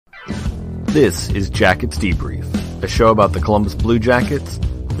This is Jackets Debrief, a show about the Columbus Blue Jackets,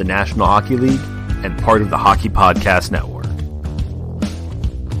 the National Hockey League, and part of the Hockey Podcast Network.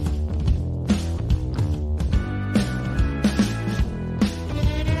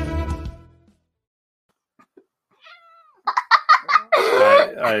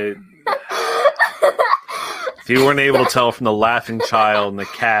 If you weren't able to tell from the laughing child and the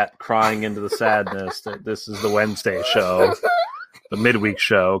cat crying into the sadness that this is the Wednesday show, the midweek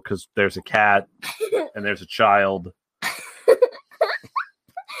show, because there's a cat and there's a child.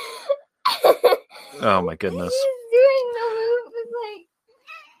 Oh my goodness.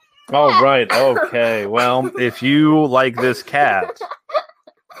 All right, okay. Well, if you, like this cat,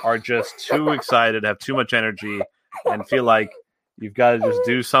 are just too excited, have too much energy, and feel like you've got to just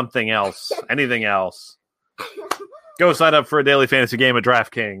do something else, anything else, go sign up for a daily fantasy game at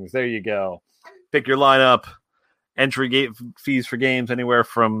DraftKings. There you go. Pick your lineup. Entry fees for games anywhere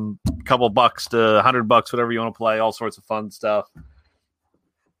from a couple bucks to $100, whatever you want to play. All sorts of fun stuff.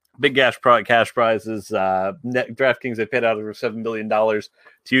 Big cash prizes. DraftKings, they paid out over $7 billion to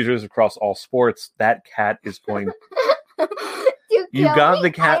users across all sports. That cat is going... You got the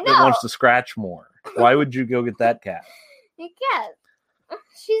cat that wants to scratch more. Why would you go get that cat? Because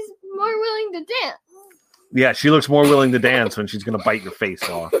she's more willing to dance. Yeah, she looks more willing to dance when she's going to bite your face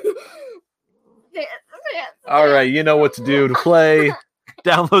off. All right, you know what to do to play.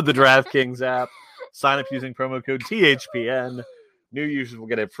 Download the DraftKings app. Sign up using promo code THPN. New users will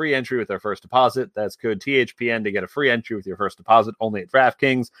get a free entry with their first deposit. That's code THPN to get a free entry with your first deposit only at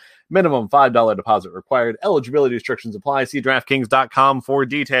DraftKings. Minimum $5 deposit required. Eligibility restrictions apply. See DraftKings.com for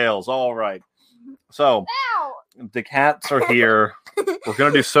details. All right. So, the cats are here. We're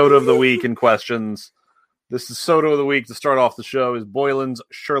going to do Soda of the Week and questions. This is Soda of the Week to start off the show. Is Boylan's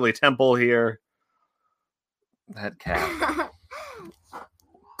Shirley Temple here? That cat.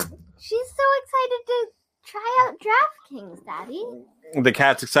 She's so excited to try out DraftKings, Daddy. The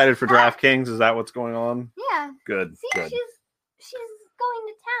cat's excited for DraftKings? Is that what's going on? Yeah. Good. See, good. she's going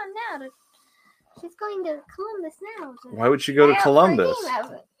to town now. She's going to Columbus now. Why would she go to Columbus?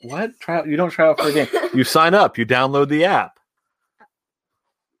 What? You don't try out for a game. You sign up. You download the app.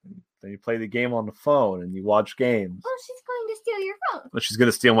 Then you play the game on the phone and you watch games. Well, she's going to steal your phone. Well, she's going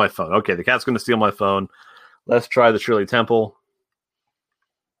to steal my phone. Okay, the cat's going to steal my phone. Let's try the Shirley Temple.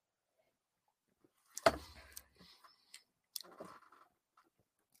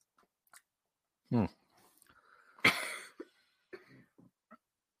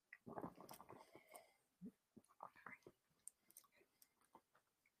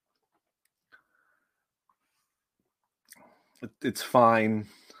 It's fine.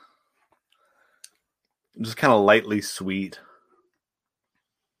 Just kind of lightly sweet.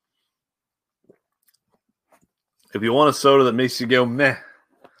 If you want a soda that makes you go meh,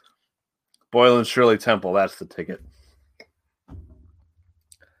 Boylan's Shirley Temple, that's the ticket. What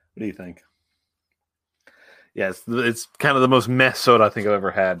do you think? Yes, it's kind of the most meh soda I think I've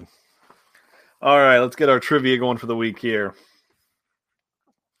ever had. All right, let's get our trivia going for the week here.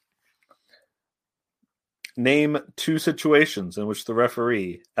 Name two situations in which the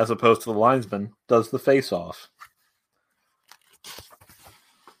referee, as opposed to the linesman, does the face-off.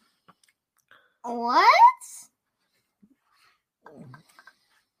 What?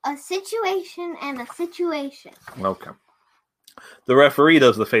 A situation and a situation. Okay. The referee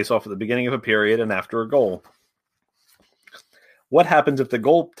does the face-off at the beginning of a period and after a goal. What happens if the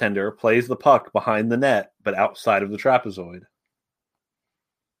goaltender plays the puck behind the net but outside of the trapezoid?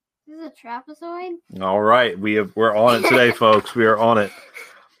 This is a trapezoid? All right. We're on it today, folks. We are on it.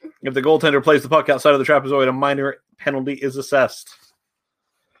 If the goaltender plays the puck outside of the trapezoid, a minor penalty is assessed.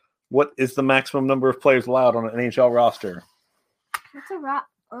 What is the maximum number of players allowed on an NHL roster? What's a rock?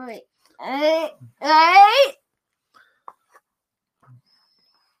 Oh, wait.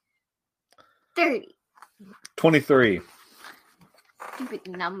 30. 23. Stupid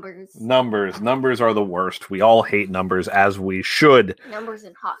numbers. Numbers are the worst. We all hate numbers, as we should. Numbers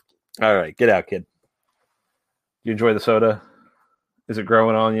in hockey. All right, get out, kid. You enjoy the soda? Is it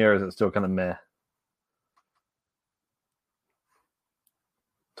growing on you, or is it still kind of meh?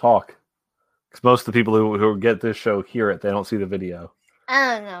 Talk. Because most of the people who get this show hear it. They don't see the video.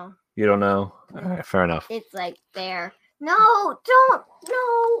 I don't know. You don't know? All right, fair enough. It's like there. No, don't.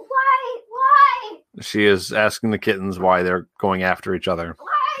 No, why? She is asking the kittens why they're going after each other.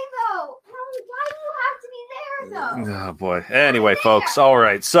 Why, though? No, why do you have to be there, though? Oh, boy. Anyway, folks. All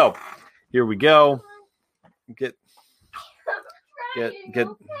right. So, here we go. Get. Okay?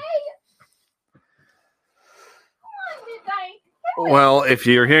 Well, if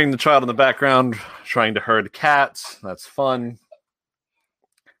you're hearing the child in the background trying to herd cats, that's fun.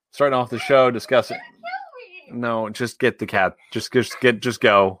 starting off the show discussing. No, just get the cat. Just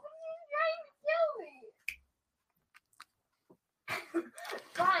go.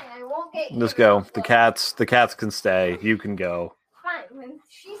 Fine, I won't get you. Just go. The cats can stay. You can go. Fine. When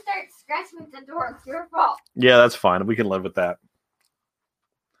she starts scratching at the door, it's your fault. Yeah, that's fine. We can live with that.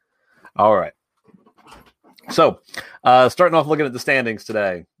 All right. So, starting off looking at the standings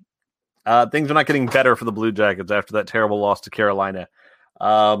today. Things are not getting better for the Blue Jackets after that terrible loss to Carolina.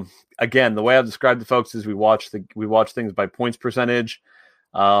 Again, the way I've described the folks is we watch things by points percentage.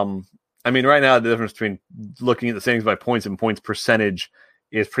 I mean, right now the difference between looking at the standings by points and points percentage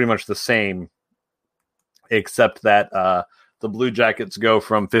is pretty much the same, except that the Blue Jackets go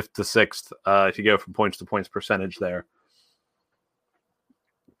from 5th to 6th if you go from points to points percentage there.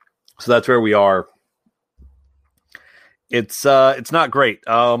 So that's where we are. It's not great.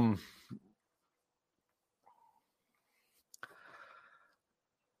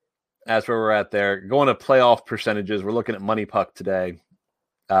 That's where we're at there. Going to playoff percentages, we're looking at Money Puck today.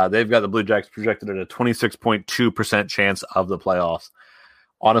 They've got the Blue Jackets projected at a 26.2% chance of the playoffs.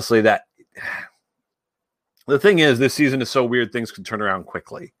 Honestly, the thing is, this season is so weird, things can turn around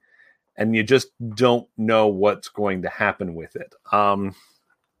quickly. And you just don't know what's going to happen with it.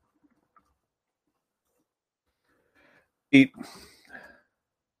 The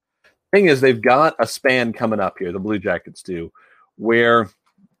thing is, they've got a span coming up here, the Blue Jackets do, where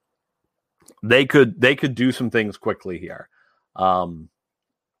they could do some things quickly here. All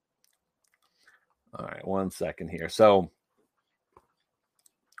right, 1 second here. So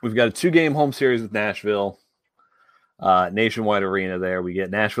we've got a 2-game home series with Nashville, Nationwide Arena there. We get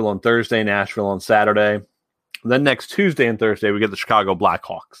Nashville on Thursday, Nashville on Saturday. Then next Tuesday and Thursday, we get the Chicago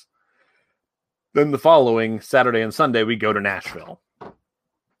Blackhawks. Then the following Saturday and Sunday, we go to Nashville.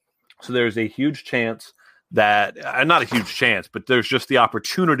 So there's a huge chance that, not a huge chance, but there's just the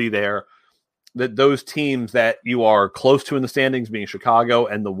opportunity there that those teams that you are close to in the standings, being Chicago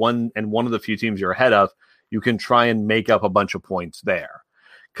and one of the few teams you're ahead of, you can try and make up a bunch of points there,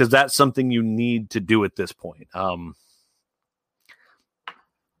 because that's something you need to do at this point.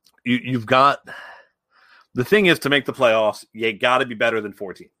 You've got, the thing is, to make the playoffs, you got to be better than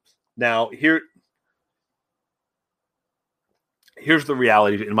 4 teams. Now here's the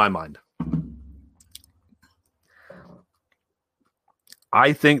reality in my mind.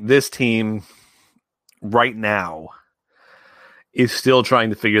 I think this team right now is still trying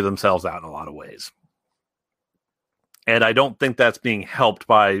to figure themselves out in a lot of ways. And I don't think that's being helped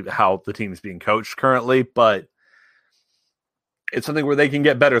by how the team is being coached currently, but it's something where they can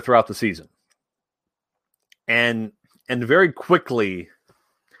get better throughout the season. And very quickly,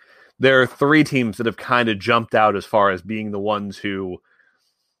 there are 3 teams that have kind of jumped out as far as being the ones who,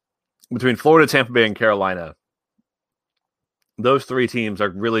 between Florida, Tampa Bay, and Carolina, those 3 teams are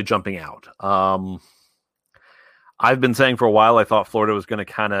really jumping out. I've been saying for a while I thought Florida was going to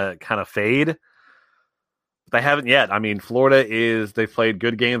kind of fade. But they haven't yet. I mean, Florida they've played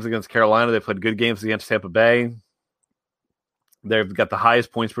good games against Carolina. They've played good games against Tampa Bay. They've got the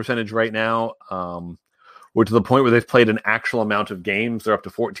highest points percentage right now. We're to the point where they've played an actual amount of games. They're up to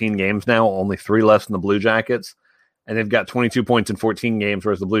 14 games now, only 3 less than the Blue Jackets. And they've got 22 points in 14 games,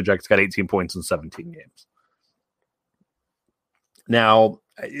 whereas the Blue Jackets got 18 points in 17 games. Now,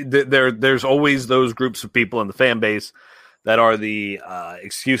 there's always those groups of people in the fan base that are the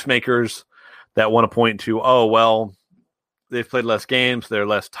excuse makers that want to point to, oh, well, they've played less games, they're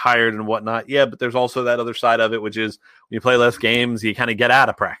less tired and whatnot. Yeah, but there's also that other side of it, which is when you play less games, you kind of get out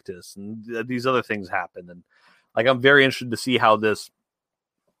of practice, and these other things happen. And I'm very interested to see how this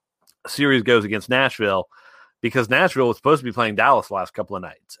series goes against Nashville, because Nashville was supposed to be playing Dallas the last couple of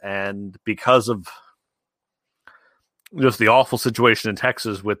nights, and because of just the awful situation in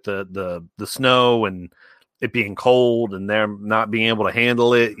Texas with the snow and it being cold and them not being able to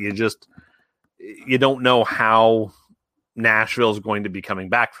handle it, you don't know how Nashville is going to be coming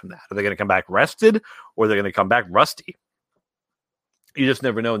back from that. Are they going to come back rested, or are they going to come back rusty? You just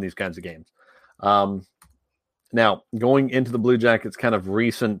never know in these kinds of games. Now, going into the Blue Jackets' kind of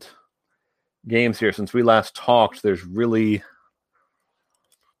recent games here, since we last talked, there's really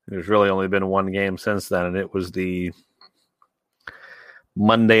only been 1 game since then, and it was the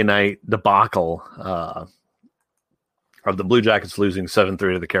Monday night debacle of the Blue Jackets losing 7-3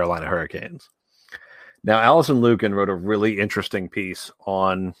 to the Carolina Hurricanes. Now, Allison Lukin wrote a really interesting piece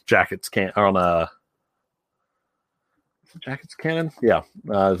on Jackets Cannon. Jackets Cannon? Yeah,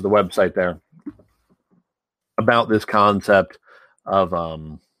 is the website there, about this concept of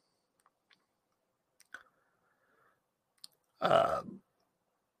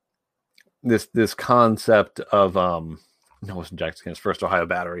this concept of No, it wasn't Jackets Cannon. It's First Ohio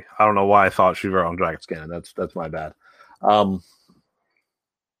Battery. I don't know why I thought she wrote on Jackets Cannon. That's my bad. The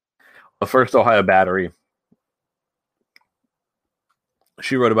First Ohio Battery.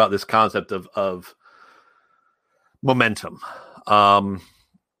 She wrote about this concept of momentum. And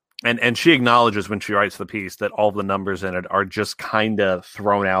she acknowledges when she writes the piece that all the numbers in it are just kind of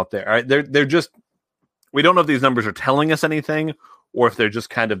thrown out there. Right? They're just, we don't know if these numbers are telling us anything or if they're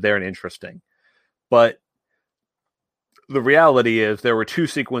just kind of there and interesting. But the reality is there were two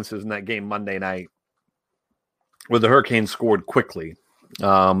sequences in that game Monday night where the Hurricanes scored quickly.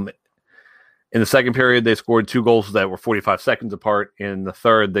 In the second period, they scored 2 goals that were 45 seconds apart. In the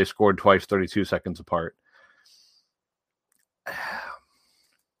third, they scored twice, 32 seconds apart.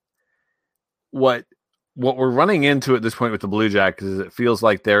 What we're running into at this point with the Blue Jackets is it feels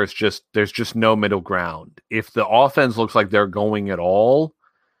like there's just no middle ground. If the offense looks like they're going at all,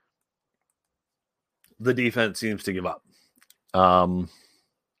 the defense seems to give up.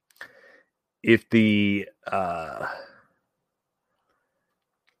 If the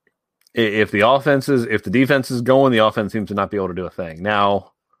defense is going, the offense seems to not be able to do a thing.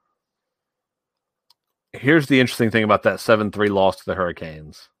 Now, here's the interesting thing about that 7-3 loss to the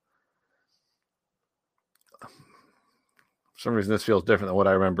Hurricanes. For some reason, this feels different than what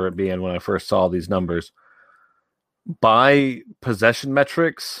I remember it being when I first saw these numbers. By possession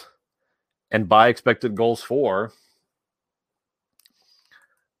metrics and by expected goals for,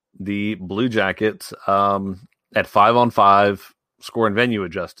 the Blue Jackets at 5-on-5, score and venue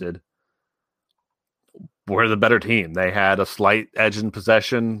adjusted, were the better team. They had a slight edge in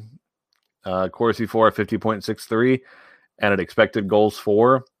possession, Corsi for a 50.63, and an expected goals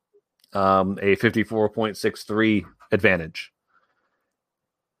for a 54.63 advantage.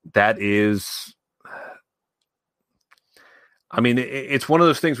 That is, I mean, it's one of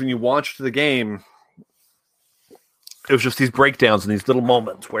those things when you watch the game, it was just these breakdowns and these little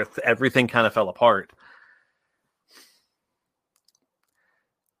moments where everything kind of fell apart.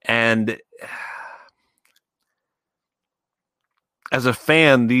 And as a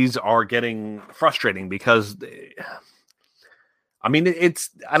fan, these are getting frustrating because, I mean,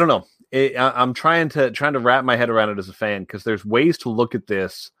 I don't know. I'm trying to wrap my head around it as a fan because there's ways to look at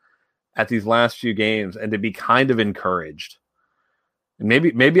this, at these last few games, and to be kind of encouraged. And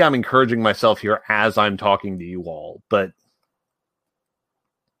maybe I'm encouraging myself here as I'm talking to you all, but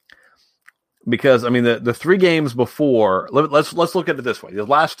because I mean the 3 games before, let's look at it this way: the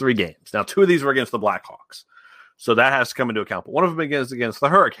last 3 games. Now, 2 of these were against the Blackhawks, so that has to come into account. But one of them is against the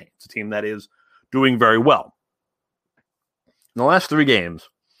Hurricanes, a team that is doing very well. In the last 3 games,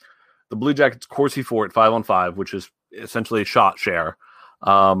 the Blue Jackets Corsi for at 5-on-5, which is essentially a shot share,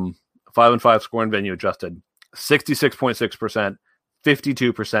 5-on-5 score and venue adjusted, 66.6%,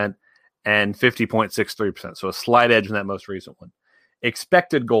 52%, and 50.63%. So a slight edge in that most recent one.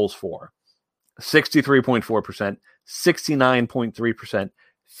 Expected goals for, 63.4%, 69.3%,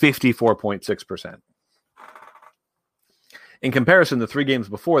 54.6%. In comparison, the 3 games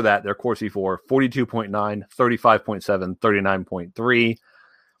before that, their Corsi for 42.9, 35.7, 39.3,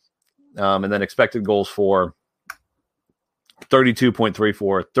 and then expected goals for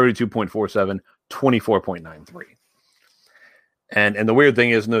 32.34, 32.47, 24.93. And the weird thing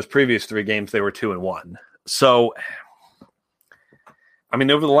is, in those previous 3 games, they were 2-1. So, I mean,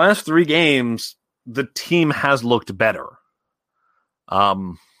 over the last 3 games, the team has looked better.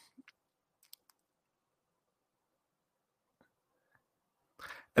 And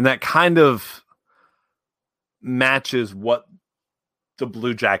that kind of matches what the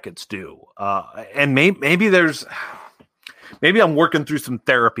Blue Jackets do. And maybe I'm working through some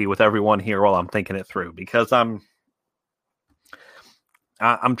therapy with everyone here while I'm thinking it through, because I'm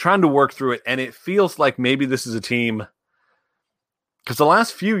trying to work through it, and it feels like maybe this is a team, because the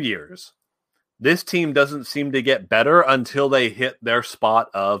last few years, this team doesn't seem to get better until they hit their spot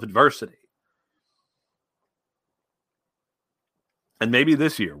of adversity. And maybe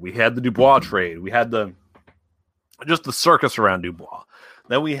this year, we had the Dubois trade. We had just the circus around Dubois.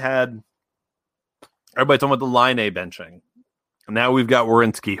 Then we had everybody talking about the Line A benching. And now we've got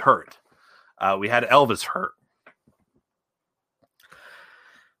Werenski hurt. We had Elvis hurt.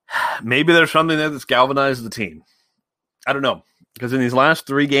 Maybe there's something there that's galvanized the team. I don't know. Because in these last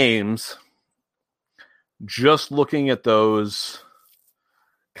 3 games, just looking at those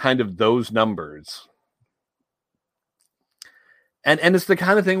numbers, and it's the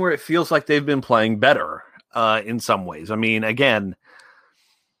kind of thing where it feels like they've been playing better in some ways. I mean, again,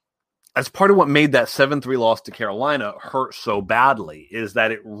 as part of what made that 7-3 loss to Carolina hurt so badly is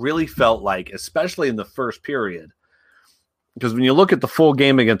that it really felt like, especially in the first period, because when you look at the full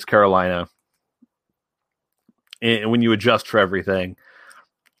game against Carolina, when you adjust for everything.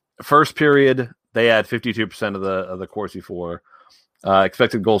 First period, they had 52% of the Corsi for.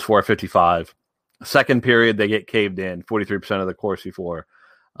 Expected goals for 55. Second period, they get caved in, 43% of the Corsi for.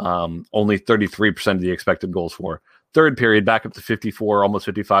 Only 33% of the expected goals for. Third period, back up to 54, almost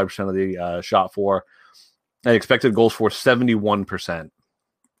 55% of the shot for. And expected goals for 71%.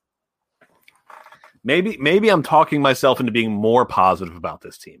 Maybe I'm talking myself into being more positive about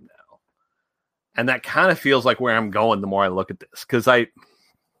this team now. And that kind of feels like where I'm going the more I look at this. Because I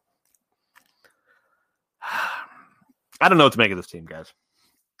don't know what to make of this team, guys.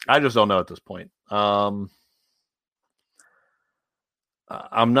 I just don't know at this point. I'm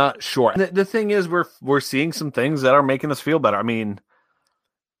not sure. The thing is, we're seeing some things that are making us feel better. I mean,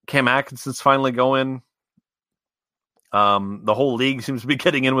 Cam Atkinson's finally going. The whole league seems to be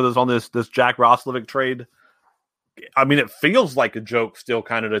getting in with us on this Jack Roslovic trade. I mean, it feels like a joke still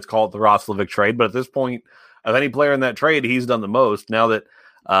kind of to call it the Roslovic trade, but at this point, of any player in that trade, he's done the most. Now that,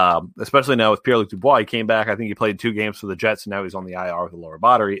 especially now with Pierre-Luc Dubois, he came back. I think he played 2 games for the Jets, and now he's on the IR with a lower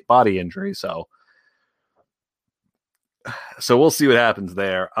body injury. So we'll see what happens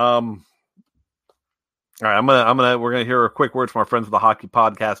there. All right, we're gonna hear a quick word from our friends with the Hockey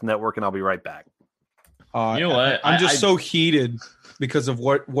Podcast Network, and I'll be right back. You know what? I'm just so heated because of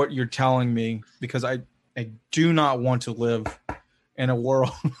what you're telling me, because I do not want to live in a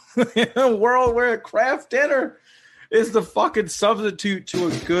world where a Kraft dinner is the fucking substitute to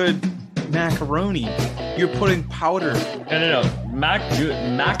a good macaroni. You're putting powder. No.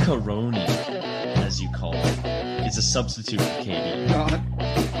 Macaroni, as you call it, is a substitute for KD. God.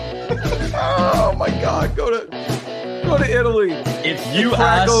 Oh my God! Go to Italy. If you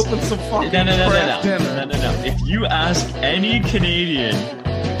crack ask, open some fucking Kraft dinner. No. If you ask any Canadian,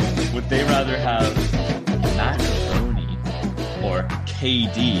 would they rather have macaroni or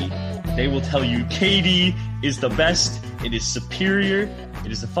KD? They will tell you KD is the best. It is superior.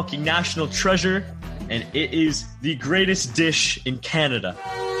 It is a fucking national treasure, and it is the greatest dish in Canada.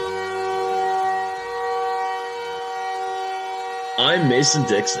 I'm Mason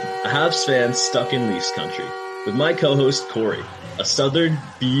Dixon, a Habs fan stuck in Leafs country, with my co-host Corey, a Southern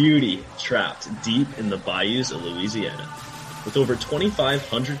beauty trapped deep in the bayous of Louisiana. With over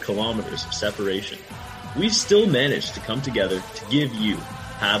 2,500 kilometers of separation, we've still managed to come together to give you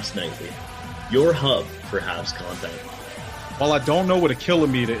Habs Nightly, your hub for Habs content. While I don't know what a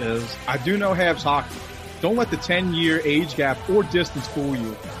kilometer is, I do know Habs hockey. Don't let the 10-year age gap or distance fool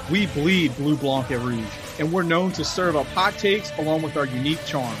you. We bleed Blue Blanc et Rouge, and we're known to serve up hot takes along with our unique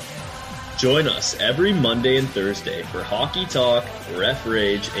charm. Join us every Monday and Thursday for hockey talk, ref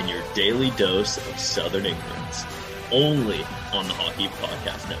rage, and your daily dose of Southern ignorance. Only on the Hockey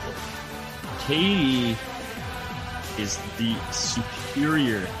Podcast Network. KD is the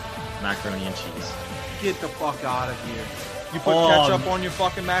superior macaroni and cheese. Get the fuck out of here. You put ketchup on your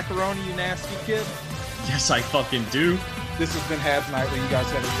fucking macaroni, you nasty kid? Yes, I fucking do. This has been Habs Nightly. You guys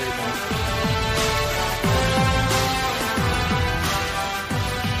have a great one.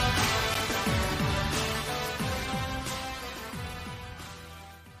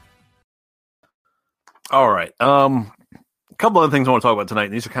 All right. A couple other things I want to talk about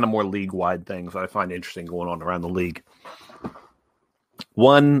tonight. These are kind of more league-wide things that I find interesting going on around the league.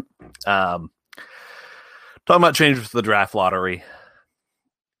 One, talking about changes to the draft lottery.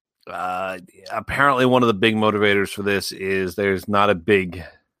 Apparently one of the big motivators for this is there's a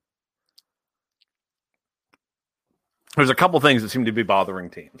couple things that seem to be bothering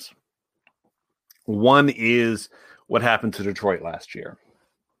teams. One is what happened to Detroit last year.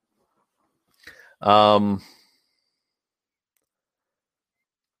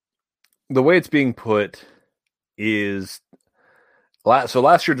 The way it's being put is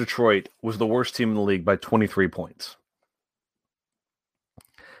last year Detroit was the worst team in the league by 23 points.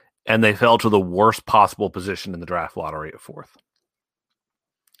 And they fell to the worst possible position in the draft lottery at 4th.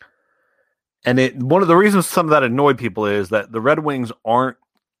 And one of the reasons some of that annoyed people is that the Red Wings aren't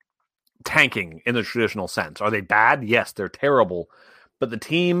tanking in the traditional sense. Are they bad? Yes, they're terrible. But the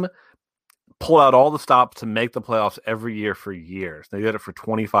team pulled out all the stops to make the playoffs every year for years. They did it for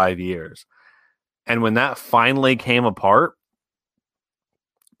 25 years. And when that finally came apart,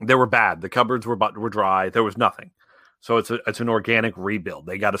 they were bad. The cupboards were dry. There was nothing. So it's an organic rebuild.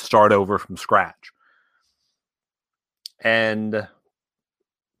 They got to start over from scratch. And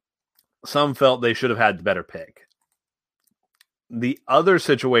some felt they should have had the better pick. The other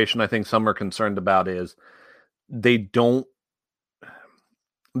situation I think some are concerned about is they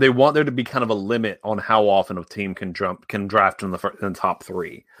want there to be kind of a limit on how often a team can draft in the top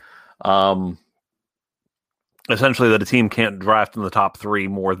 3. Essentially that a team can't draft in the top 3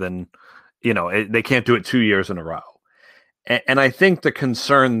 more than they can't do it 2 years in a row. And I think the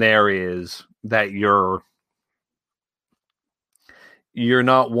concern there is that you're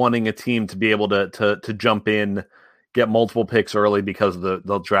not wanting a team to be able to jump in, get multiple picks early because of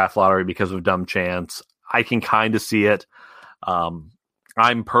the draft lottery, because of dumb chance. I can kind of see it.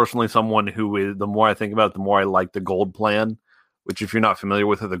 I'm personally someone who is, the more I think about it, the more I like the gold plan, which, if you're not familiar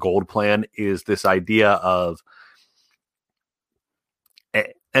with it, the gold plan is this idea of,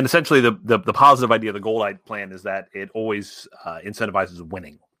 and essentially the positive idea of the gold plan is that it always incentivizes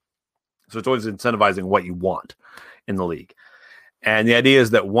winning. So it's always incentivizing what you want in the league. And the idea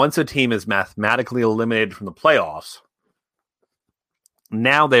is that once a team is mathematically eliminated from the playoffs,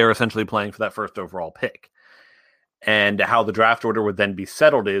 now they are essentially playing for that first overall pick. And how the draft order would then be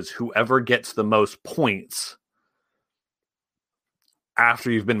settled is whoever gets the most points after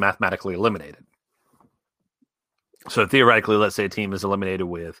you've been mathematically eliminated. So theoretically, let's say a team is eliminated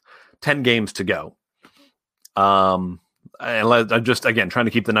with 10 games to go. And I'm just, again, trying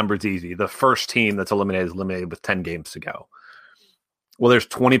to keep the numbers easy. The first team that's eliminated is eliminated with 10 games to go. Well, there's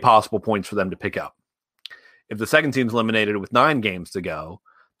 20 possible points for them to pick up. If the second team's eliminated with 9 games to go,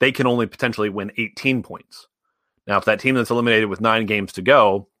 they can only potentially win 18 points. Now, if that team that's eliminated with 9 games to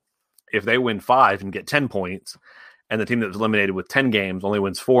go, if they win 5 and get 10 points, and the team that was eliminated with 10 games only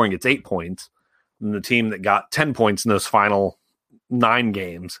wins 4 and gets 8 points, then the team that got 10 points in those final 9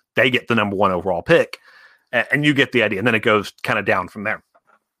 games, they get the number 1 overall pick. And you get the idea. And then it goes kind of down from there.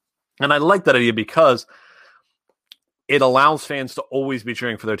 And I like that idea because it allows fans to always be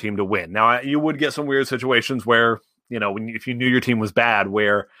cheering for their team to win. Now, you would get some weird situations where, if you knew your team was bad,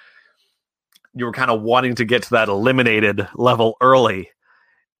 where you were kind of wanting to get to that eliminated level early,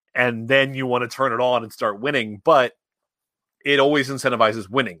 and then you want to turn it on and start winning. But it always incentivizes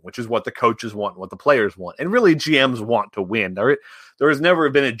winning, which is what the coaches want, what the players want. And really, GMs want to win. There has never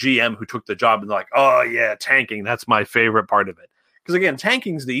been a GM who took the job and like, oh, yeah, tanking, that's my favorite part of it. Because, again,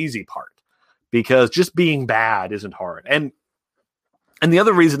 tanking's the easy part. Because just being bad isn't hard. And the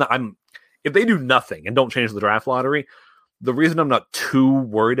other reason if they do nothing and don't change the draft lottery, the reason I'm not too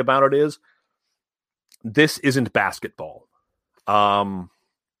worried about it is this isn't basketball.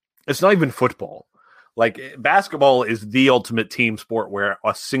 It's not even football. Like, basketball is the ultimate team sport where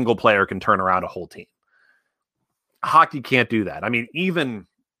a single player can turn around a whole team. Hockey can't do that. I mean, even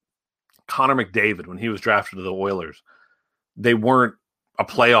Connor McDavid, when he was drafted to the Oilers, they weren't a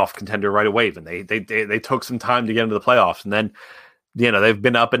playoff contender right away. Even they took some time to get into the playoffs, and then they've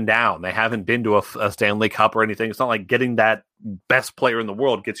been up and down. They haven't been to a Stanley Cup or anything. It's not like getting that best player in the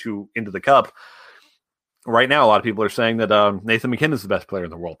world gets you into the Cup. Right now, a lot of people are saying that Nathan McKinnon is the best player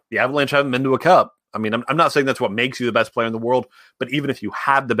in the world. The Avalanche haven't been to a Cup. I mean, I'm not saying that's what makes you the best player in the world, but even if you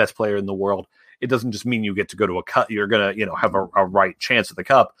have the best player in the world, it doesn't just mean you get to go to a Cup. You're gonna have a right chance at the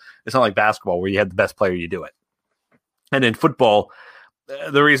Cup. It's not like basketball where you have the best player, you do it. And in football,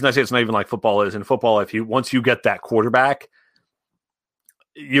 the reason I say it's not even like football is in football, once you get that quarterback,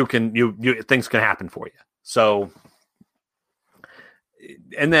 things can happen for you. So,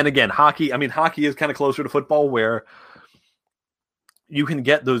 and then again, hockey is kind of closer to football where you can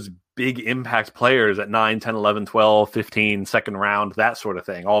get those big impact players at 9, 10, 11, 12, 15, second round, that sort of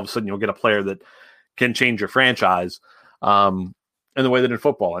thing. All of a sudden you'll get a player that can change your franchise. In the way that in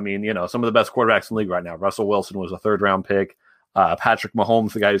football, some of the best quarterbacks in the league right now, Russell Wilson was a 3rd round pick. Patrick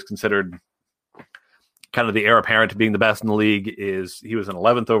Mahomes, the guy who's considered kind of the heir apparent to being the best in the league, he was an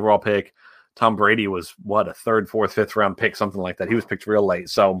 11th overall pick. Tom Brady was a 3rd, 4th, 5th round pick, something like that. He was picked real late.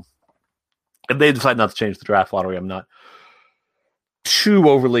 So if they decide not to change the draft lottery, I'm not too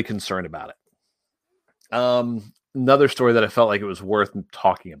overly concerned about it. Another story that I felt like it was worth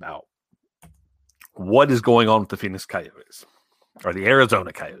talking about. What is going on with the Phoenix Coyotes? Or the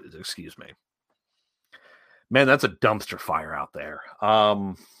Arizona Coyotes, excuse me. Man, that's a dumpster fire out there.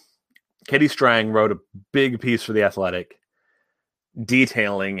 Katie Strang wrote a big piece for The Athletic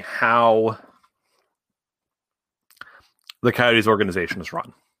detailing how the Coyotes organization is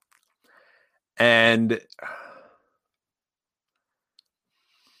run. And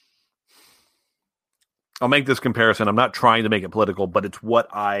I'll make this comparison. I'm not trying to make it political, but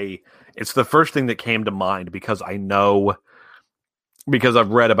it's the first thing that came to mind because I've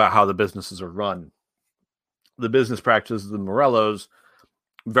read about how the businesses are run. The business practices of the Morellos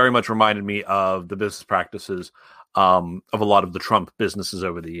very much reminded me of the business practices of a lot of the Trump businesses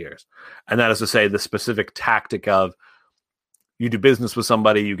over the years. And that is to say, the specific tactic of you do business with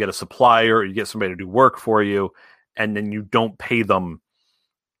somebody, you get a supplier, or you get somebody to do work for you, and then you don't pay them,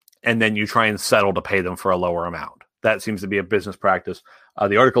 and then you try and settle to pay them for a lower amount. That seems to be a business practice.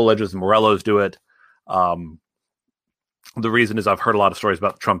 The article alleges the Morellos do it. the reason is I've heard a lot of stories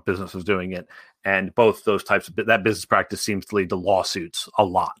about Trump businesses doing it, and both those types of that business practice seems to lead to lawsuits a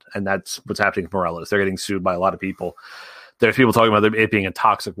lot, and that's what's happening with Morelos. They're getting sued by a lot of people. There's people talking about it being a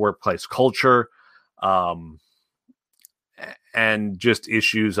toxic workplace culture, and just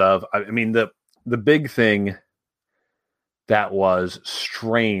issues of. I mean, the big thing that was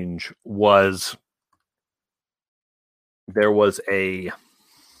strange was there was a.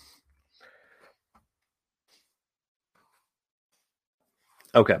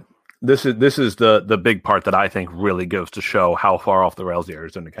 Okay, this is the big part that I think really goes to show how far off the rails the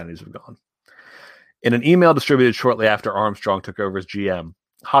Arizona Coyotes have gone. In an email distributed shortly after Armstrong took over as GM,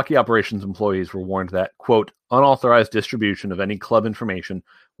 hockey operations employees were warned that, quote, unauthorized distribution of any club information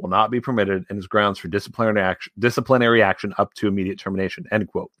will not be permitted and is grounds for disciplinary action up to immediate termination, end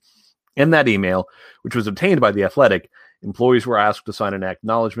quote. In that email, which was obtained by The Athletic, employees were asked to sign an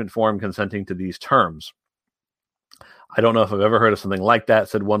acknowledgement form consenting to these terms. I don't know if I've ever heard of something like that,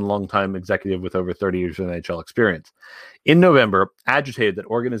 said one longtime executive with over 30 years of NHL experience. In November, agitated that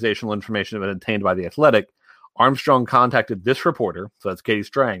organizational information had been obtained by The Athletic, Armstrong contacted this reporter, so that's Katie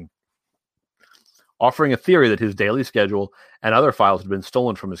Strang, offering a theory that his daily schedule and other files had been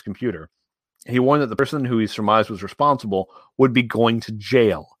stolen from his computer. He warned that the person who he surmised was responsible would be going to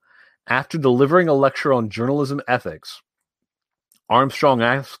jail. After delivering a lecture on journalism ethics, Armstrong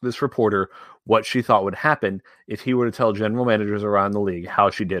asked this reporter what she thought would happen if he were to tell general managers around the league how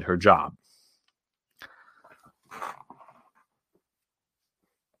she did her job.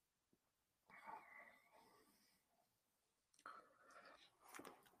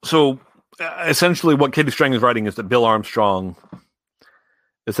 So, essentially what Katie Strang is writing is that Bill Armstrong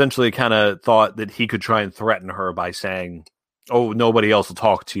essentially kind of thought that he could try and threaten her by saying, oh, nobody else will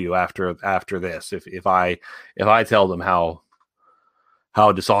talk to you after this if I tell them how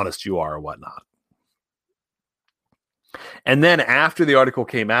dishonest you are or whatnot. And then after the article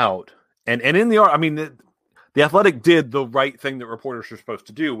came out, and in the art, I mean, the Athletic did the right thing that reporters are supposed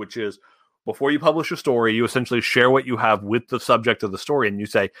to do, which is before you publish a story, you essentially share what you have with the subject of the story, and you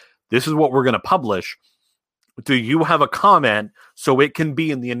say, this is what we're going to publish. Do you have a comment so it can be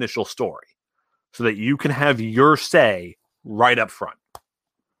in the initial story so that you can have your say right up front?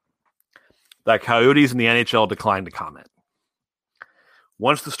 The Coyotes and the NHL declined to comment.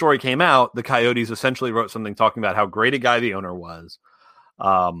 Once the story came out, the Coyotes essentially wrote something talking about how great a guy the owner was.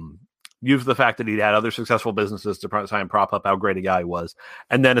 Used the fact that he'd had other successful businesses to try and prop up how great a guy he was.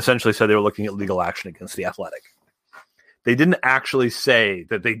 And then essentially said they were looking at legal action against the Athletic. They didn't actually say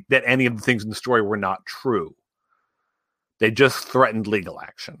that any of the things in the story were not true. They just threatened legal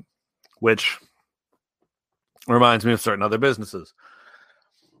action, which reminds me of certain other businesses.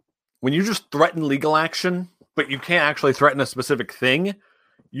 When you just threaten legal action, but you can't actually threaten a specific thing,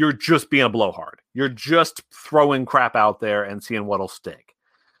 you're just being a blowhard. You're just throwing crap out there and seeing what'll stick.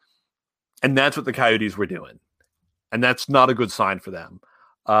 And that's what the Coyotes were doing. And that's not a good sign for them.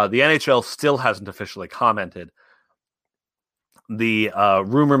 The NHL still hasn't officially commented. The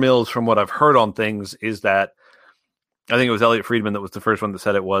rumor mills, from what I've heard on things, is that I think it was Elliot Friedman that was the first one that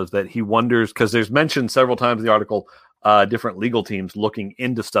said it was that he wonders, because there's mentioned several times in the article, different legal teams looking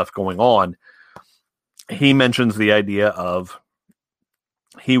into stuff going on. He mentions the idea of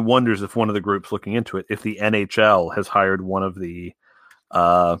he wonders if one of the groups looking into it, if the NHL has hired one of the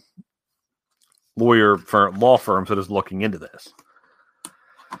law firms that is looking into this.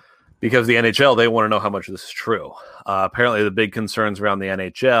 Because the NHL, they want to know how much of this is true. Apparently, the big concerns around the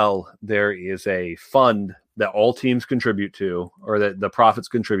NHL, there is a fund that all teams contribute to, or that the profits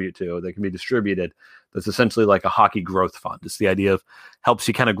contribute to, that can be distributed. That's essentially like a hockey growth fund. It's the idea of helps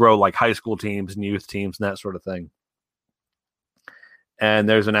you kind of grow like high school teams and youth teams and that sort of thing. And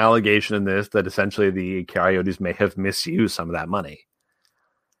there's an allegation in this that essentially the Coyotes may have misused some of that money.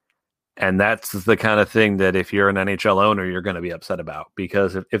 And that's the kind of thing that if you're an NHL owner, you're going to be upset about.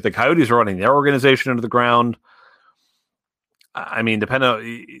 Because if the Coyotes are running their organization into the ground, I mean,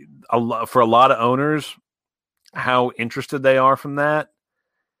 for a lot of owners, how interested they are from that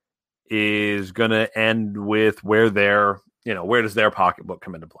is going to end with where does their pocketbook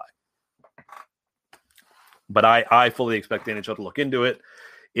come into play. But I fully expect the NHL to look into it.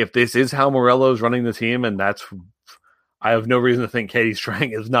 If this is how Morelos running the team, and I have no reason to think Katie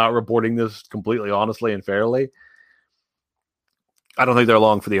Strang is not reporting this completely honestly and fairly. I don't think they're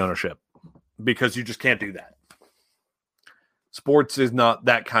long for the ownership because you just can't do that. Sports is not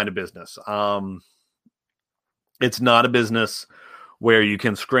that kind of business. It's not a business where you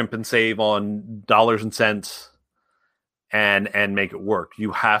can scrimp and save on dollars and cents and make it work.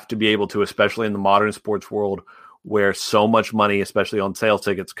 You have to be able to, especially in the modern sports world where so much money, especially on sales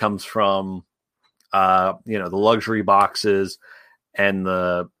tickets, comes from the luxury boxes and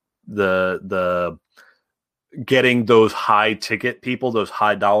the getting those high ticket people, those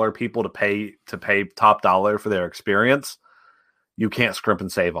high dollar people to pay top dollar for their experience. You can't scrimp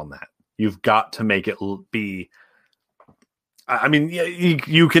and save on that. You've got to make it be. I mean,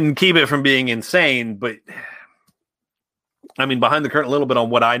 you can keep it from being insane, but I mean, behind the curtain a little bit on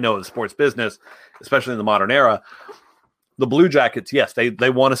what I know of sports business, especially in the modern era, the Blue Jackets, yes, they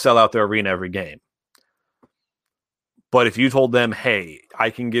want to sell out their arena every game. But if you told them, hey, I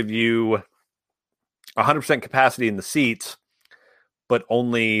can give you 100% capacity in the seats, but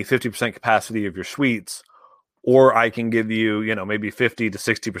only 50% capacity of your suites, or I can give you, maybe 50 to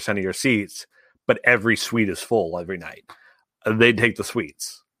 60% of your seats, but every suite is full every night, they'd take the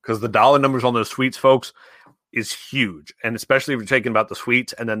suites, because the dollar numbers on those suites, folks, is huge. And especially if you're taking about the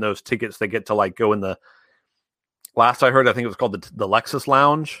suites and then those tickets they get to like go in the, last I heard, I think it was called the Lexus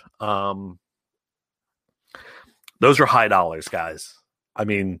Lounge. Those are high dollars, guys. I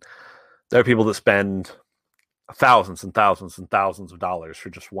mean, there are people that spend thousands and thousands and thousands of dollars for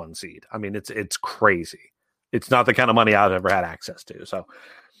just one seat. I mean, it's crazy. It's not the kind of money I've ever had access to. So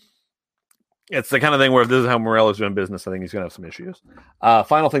it's the kind of thing where if this is how Morello's doing business, I think he's going to have some issues.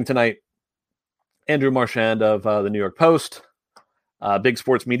 Final thing tonight, Andrew Marchand of the New York Post, big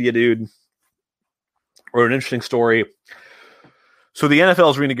sports media dude, wrote an interesting story. So the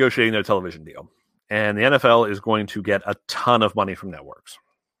NFL is renegotiating their television deal, and the NFL is going to get a ton of money from networks.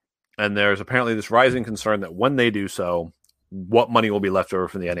 And there's apparently this rising concern that when they do so, what money will be left over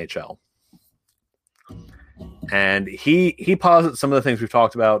from the NHL. And he posits some of the things we've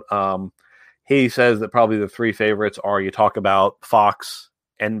talked about. He says that probably the three favorites are, you talk about Fox,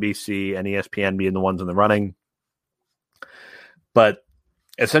 NBC, and ESPN being the ones in the running. But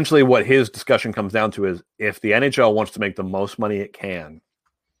essentially what his discussion comes down to is, if the NHL wants to make the most money it can,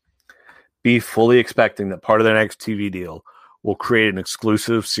 be fully expecting that part of their next TV deal will create an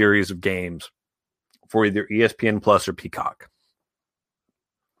exclusive series of games for either ESPN Plus or Peacock.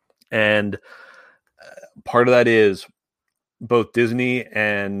 And part of that is both Disney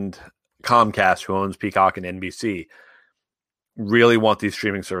and Comcast, who owns Peacock and NBC, really want these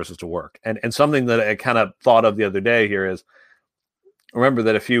streaming services to work. And something that I kind of thought of the other day here is, remember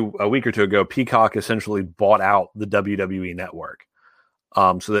that a week or two ago, Peacock essentially bought out the WWE network,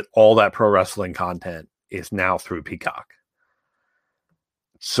 so that all that pro wrestling content is now through Peacock.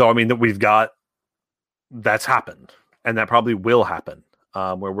 So, I mean, that's happened, and that probably will happen,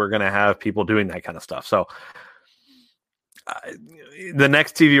 where we're going to have people doing that kind of stuff. So the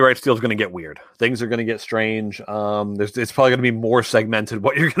next TV rights deal is going to get weird. Things are going to get strange. It's probably going to be more segmented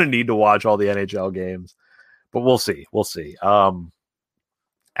what you're going to need to watch all the NHL games, but we'll see. We'll see.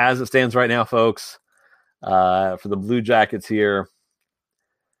 As it stands right now, folks, for the Blue Jackets here,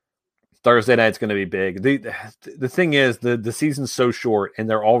 Thursday night's going to be big. The thing is, the season's so short, and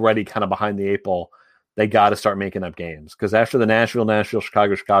they're already kind of behind the eight ball. They got to start making up games, because after the Nashville,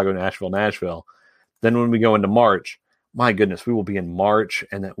 Chicago, Nashville, then when we go into March, my goodness, we will be in March.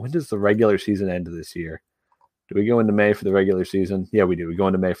 And then when does the regular season end of this year? Do we go into May for the regular season? Yeah, we do. We go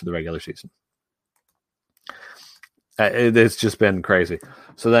into May for the regular season. It's just been crazy.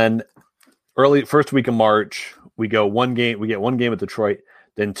 So then first week of March, we get one game at Detroit,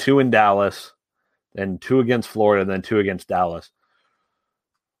 then 2 in Dallas, then 2 against Florida, and then 2 against Dallas.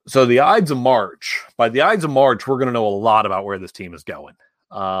 So by the Ides of March, we're going to know a lot about where this team is going.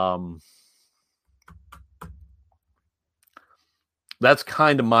 That's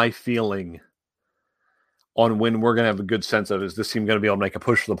kind of my feeling on when we're going to have a good sense of, is this team going to be able to make a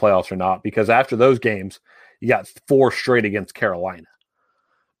push for the playoffs or not? Because after those games, you got 4 straight against Carolina.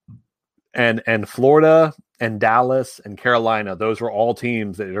 And Florida and Dallas and Carolina, those are all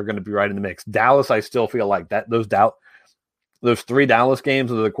teams that are going to be right in the mix. Dallas, I still feel like that those 3 Dallas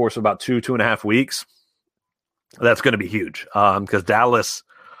games over the course of about 2.5 weeks, that's going to be huge. Because Dallas,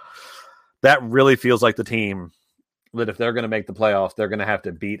 that really feels like the team that if they're going to make the playoffs, they're going to have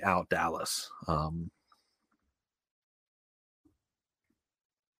to beat out Dallas.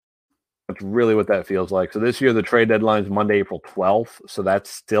 That's really what that feels like. So this year, the trade deadline is Monday, April 12th. So that's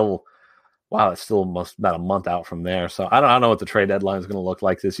still, it's still almost about a month out from there. So I don't know what the trade deadline is going to look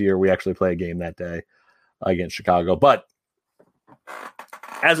like this year. We actually play a game that day against Chicago. But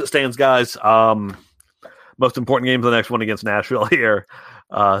as it stands, guys, most important game of the next one against Nashville here.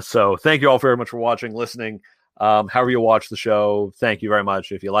 So thank you all very much for watching, listening. However you watch the show, thank you very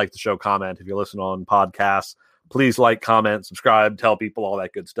much. If you like the show, comment. If you listen on podcasts, please like, comment, subscribe, tell people, all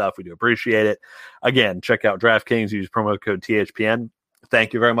that good stuff. We do appreciate it. Again, check out DraftKings. Use promo code THPN.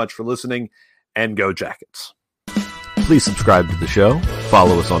 Thank you very much for listening, and go Jackets. Please subscribe to the show,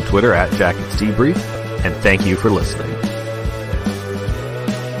 follow us on Twitter at Jackets Debrief, and thank you for listening.